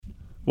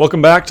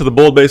Welcome back to the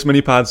Bold Base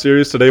Mini Pod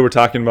series. Today we're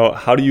talking about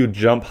how do you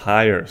jump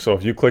higher. So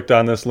if you clicked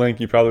on this link,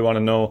 you probably want to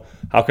know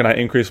how can I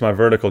increase my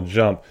vertical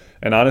jump.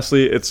 And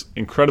honestly, it's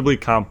incredibly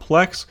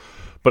complex,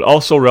 but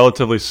also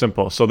relatively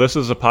simple. So this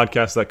is a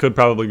podcast that could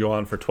probably go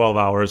on for 12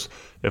 hours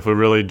if we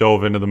really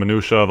dove into the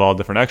minutia of all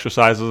different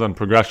exercises and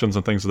progressions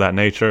and things of that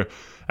nature.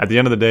 At the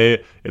end of the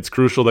day, it's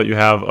crucial that you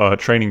have a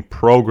training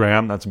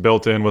program that's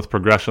built in with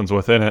progressions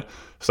within it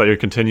so that you're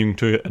continuing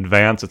to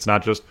advance. It's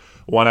not just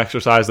one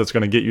exercise that's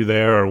going to get you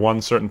there or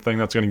one certain thing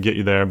that's going to get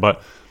you there.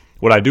 But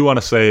what I do want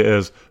to say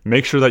is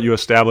make sure that you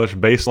establish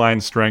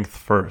baseline strength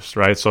first,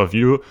 right? So if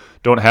you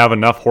don't have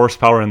enough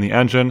horsepower in the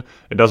engine,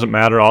 it doesn't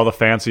matter all the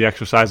fancy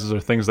exercises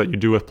or things that you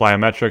do with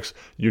plyometrics,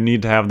 you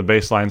need to have the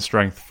baseline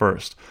strength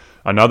first.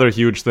 Another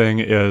huge thing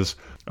is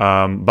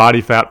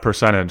body fat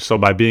percentage. So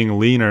by being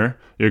leaner,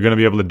 you're going to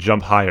be able to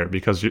jump higher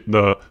because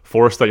the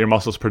force that your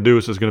muscles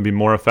produce is going to be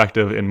more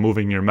effective in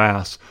moving your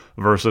mass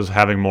versus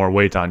having more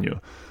weight on you.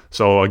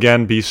 So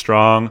again, be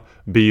strong,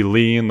 be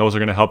lean. Those are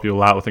going to help you a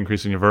lot with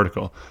increasing your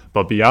vertical.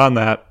 But beyond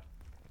that,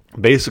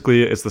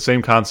 basically, it's the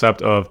same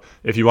concept of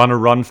if you want to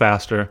run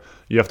faster,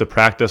 you have to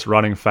practice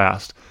running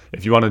fast.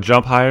 If you want to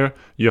jump higher,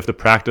 you have to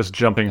practice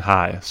jumping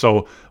high.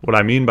 So what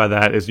I mean by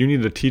that is you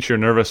need to teach your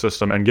nervous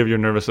system and give your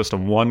nervous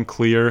system one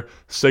clear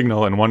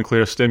signal and one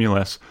clear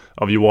stimulus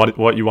of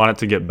what you want it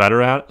to get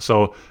better at.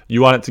 So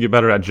you want it to get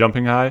better at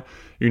jumping high,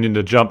 you need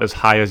to jump as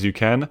high as you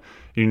can.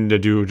 You need to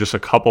do just a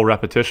couple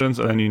repetitions,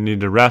 and then you need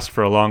to rest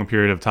for a long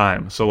period of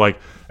time. So like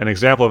an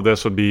example of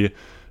this would be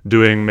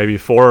doing maybe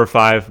 4 or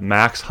 5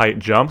 max height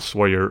jumps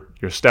where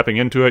you're stepping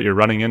into it, you're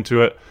running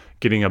into it,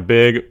 getting a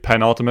big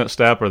penultimate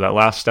step or that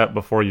last step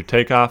before you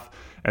take off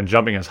and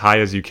jumping as high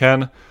as you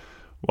can,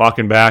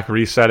 walking back,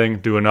 resetting,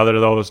 do another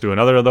of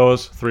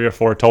those, 3 or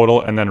 4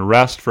 total, and then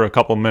rest for a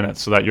couple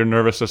minutes so that your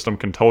nervous system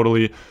can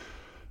totally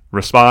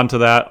respond to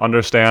that,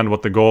 understand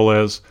what the goal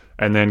is,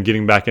 and then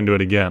getting back into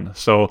it again.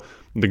 So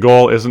the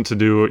goal isn't to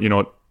do,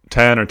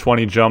 10 or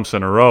 20 jumps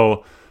in a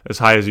row as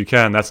high as you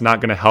can. That's not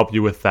going to help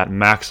you with that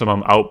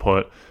maximum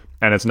output,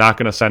 and it's not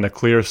going to send a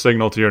clear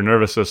signal to your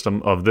nervous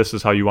system of this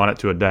is how you want it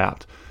to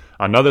adapt.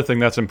 Another thing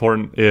that's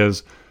important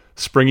is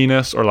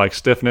springiness or like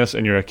stiffness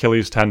in your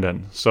Achilles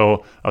tendon.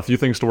 So a few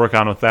things to work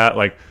on with that,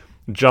 like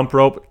jump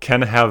rope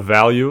can have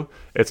value.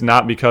 It's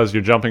not because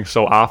you're jumping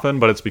so often,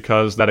 but it's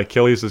because that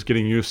Achilles is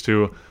getting used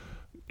to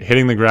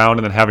hitting the ground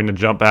and then having to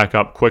jump back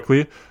up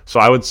quickly. So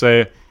I would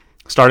say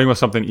starting with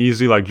something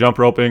easy like jump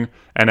roping,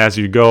 and as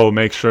you go,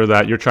 make sure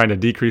that you're trying to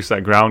decrease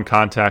that ground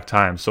contact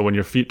time. So when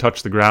your feet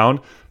touch the ground,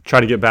 try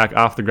to get back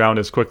off the ground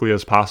as quickly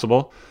as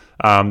possible.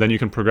 Then you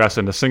can progress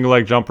into single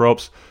leg jump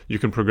ropes. You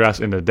can progress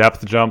into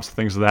depth jumps,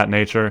 things of that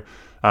nature.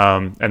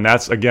 And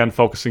that's, again,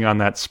 focusing on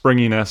that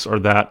springiness or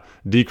that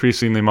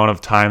decreasing the amount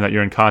of time that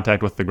you're in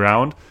contact with the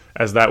ground,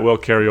 as that will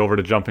carry over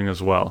to jumping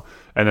as well.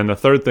 And then the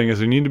third thing is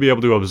you need to be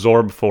able to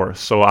absorb force.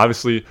 So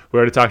obviously, we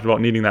already talked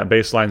about needing that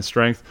baseline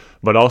strength,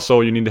 but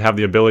also you need to have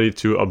the ability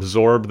to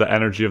absorb the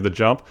energy of the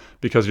jump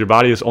because your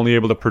body is only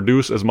able to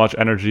produce as much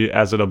energy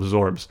as it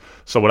absorbs.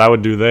 So what I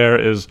would do there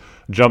is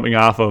jumping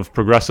off of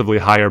progressively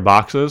higher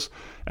boxes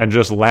and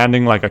just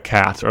landing like a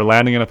cat or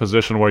landing in a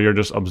position where you're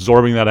just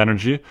absorbing that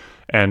energy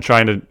and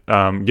trying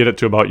to get it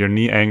to about your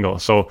knee angle.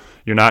 So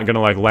you're not going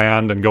to like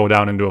land and go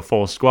down into a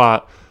full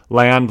squat.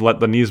 Land, let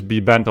the knees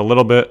be bent a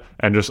little bit,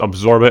 and just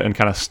absorb it and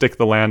kind of stick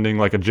the landing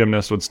like a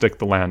gymnast would stick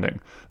the landing.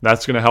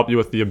 That's going to help you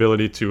with the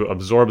ability to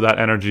absorb that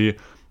energy,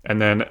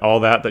 and then all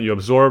that you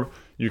absorb,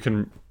 you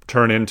can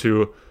turn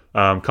into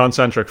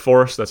concentric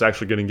force that's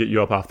actually going to get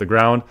you up off the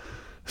ground.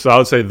 So I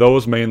would say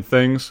those main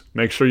things.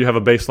 Make sure you have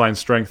a baseline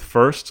strength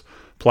first.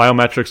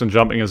 Plyometrics and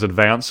jumping is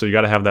advanced, so you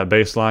got to have that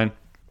baseline.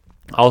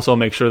 Also,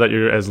 make sure that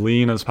you're as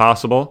lean as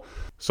possible.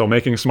 So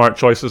making smart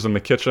choices in the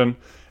kitchen.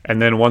 And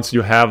then once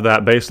you have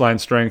that baseline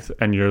strength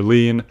and you're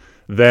lean,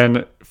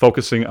 then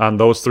focusing on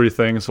those 3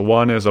 things.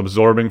 1 is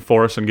absorbing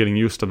force and getting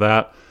used to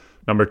that.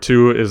 Number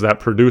 2 is that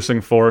producing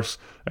force.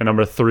 And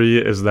number 3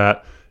 is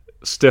that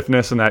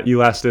stiffness and that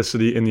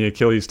elasticity in the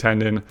Achilles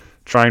tendon,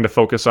 trying to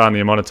focus on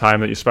the amount of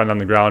time that you spend on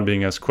the ground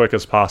being as quick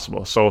as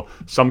possible. So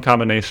some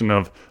combination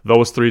of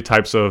those 3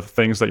 types of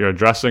things that you're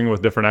addressing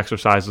with different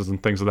exercises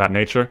and things of that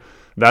nature,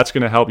 that's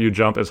going to help you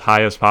jump as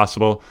high as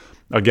possible.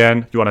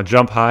 Again, you want to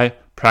jump high,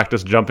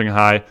 practice jumping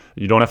high.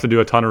 You don't have to do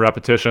a ton of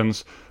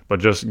repetitions, but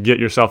just get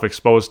yourself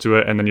exposed to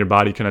it, and then your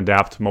body can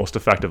adapt most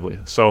effectively.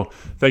 So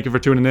thank you for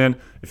tuning in.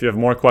 If you have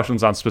more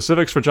questions on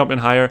specifics for jumping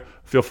higher,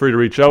 feel free to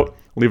reach out,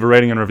 leave a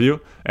rating and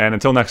review, and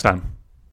until next time.